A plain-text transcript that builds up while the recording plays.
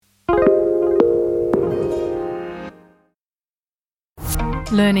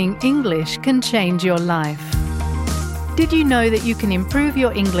Learning English can change your life. Did you know that you can improve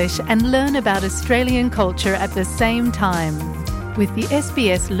your English and learn about Australian culture at the same time? With the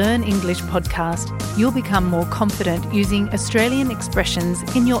SBS Learn English podcast, you'll become more confident using Australian expressions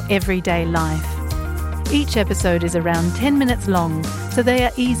in your everyday life. Each episode is around 10 minutes long, so they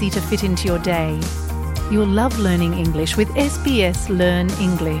are easy to fit into your day. You'll love learning English with SBS Learn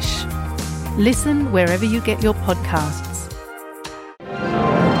English. Listen wherever you get your podcasts.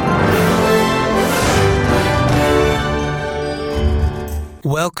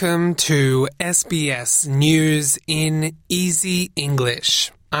 Welcome to SBS News in Easy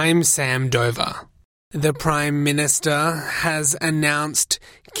English. I'm Sam Dover. The Prime Minister has announced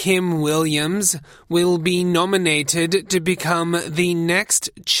Kim Williams will be nominated to become the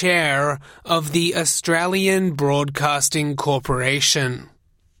next chair of the Australian Broadcasting Corporation.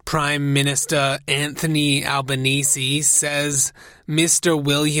 Prime Minister Anthony Albanese says Mr.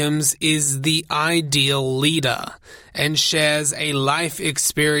 Williams is the ideal leader and shares a life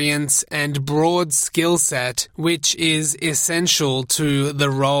experience and broad skill set which is essential to the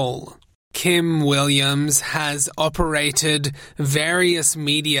role. Kim Williams has operated various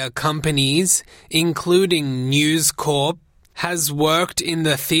media companies, including News Corp, has worked in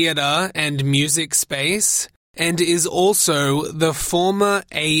the theatre and music space, and is also the former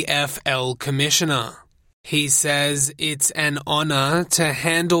AFL Commissioner. He says it's an honour to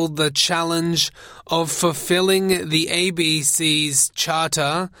handle the challenge of fulfilling the ABC's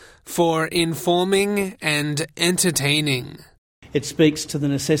charter for informing and entertaining. It speaks to the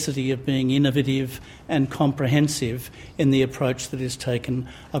necessity of being innovative and comprehensive in the approach that is taken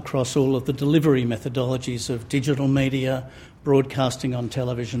across all of the delivery methodologies of digital media, broadcasting on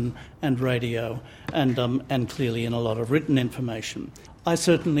television and radio, and clearly in a lot of written information. I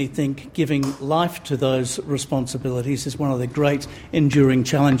certainly think giving life to those responsibilities is one of the great enduring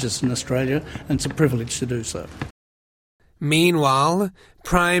challenges in Australia, and it's a privilege to do so. Meanwhile,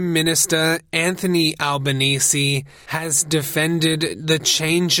 Prime Minister Anthony Albanese has defended the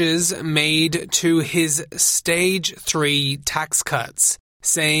changes made to his Stage 3 tax cuts,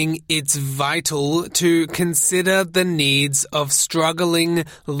 saying it's vital to consider the needs of struggling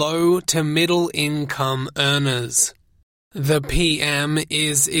low to middle income earners. The PM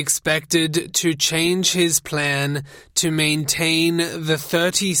is expected to change his plan to maintain the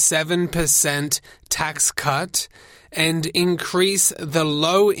 37% tax cut and increase the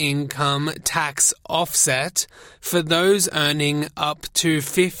low-income tax offset for those earning up to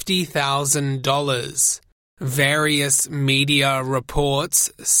 $50,000. Various media reports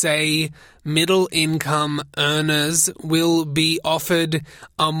say middle-income earners will be offered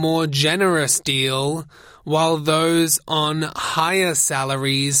a more generous deal, while those on higher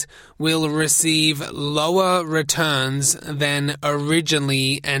salaries will receive lower returns than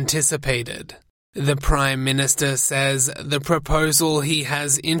originally anticipated. The Prime Minister says the proposal he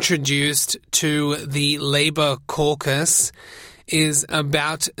has introduced to the Labour caucus is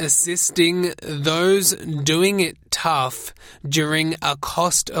about assisting those doing it tough during a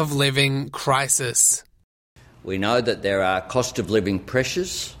cost of living crisis. We know that there are cost of living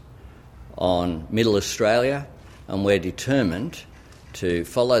pressures on Middle Australia, and we're determined to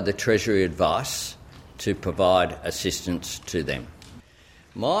follow the Treasury advice to provide assistance to them.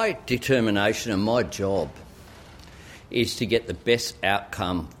 My determination and my job is to get the best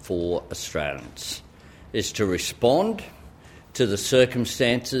outcome for Australians, is to respond to the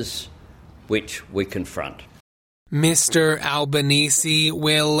circumstances which we confront. Mr. Albanese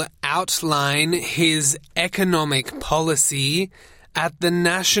will outline his economic policy at the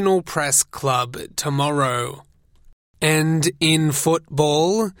National Press Club tomorrow. And in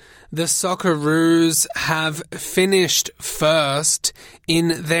football, the Socceroos have finished first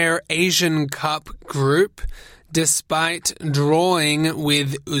in their Asian Cup group despite drawing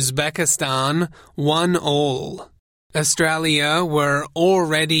with Uzbekistan 1-1. Australia were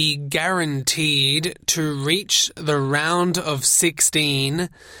already guaranteed to reach the round of 16,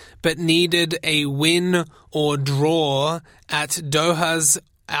 but needed a win or draw at Doha's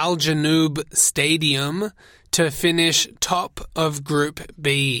Al Janoub Stadium to finish top of Group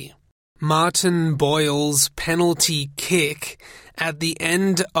B. Martin Boyle's penalty kick at the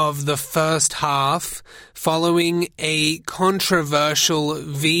end of the first half, following a controversial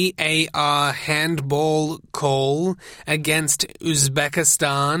VAR handball call against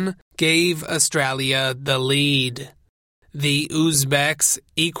Uzbekistan, gave Australia the lead. The Uzbeks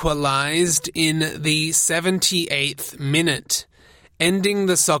equalised in the 78th minute, ending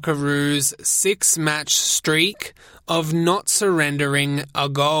the Socceroos' 6-match streak of not surrendering a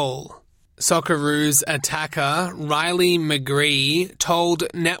goal. Socceroos attacker Riley McGree told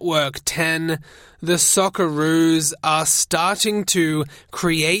Network 10 the Socceroos are starting to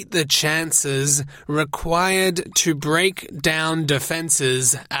create the chances required to break down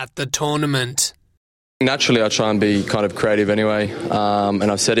defences at the tournament. Naturally, I try and be kind of creative anyway, and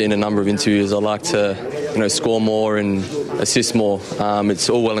I've said it in a number of interviews. I like to, score more and assist more. It's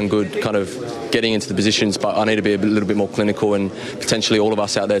all well and good kind of getting into the positions, but I need to be a little bit more clinical, and potentially all of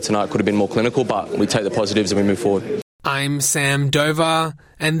us out there tonight could have been more clinical, but we take the positives and we move forward. I'm Sam Dover,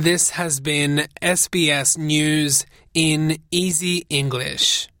 and this has been SBS News in Easy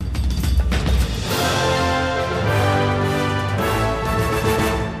English.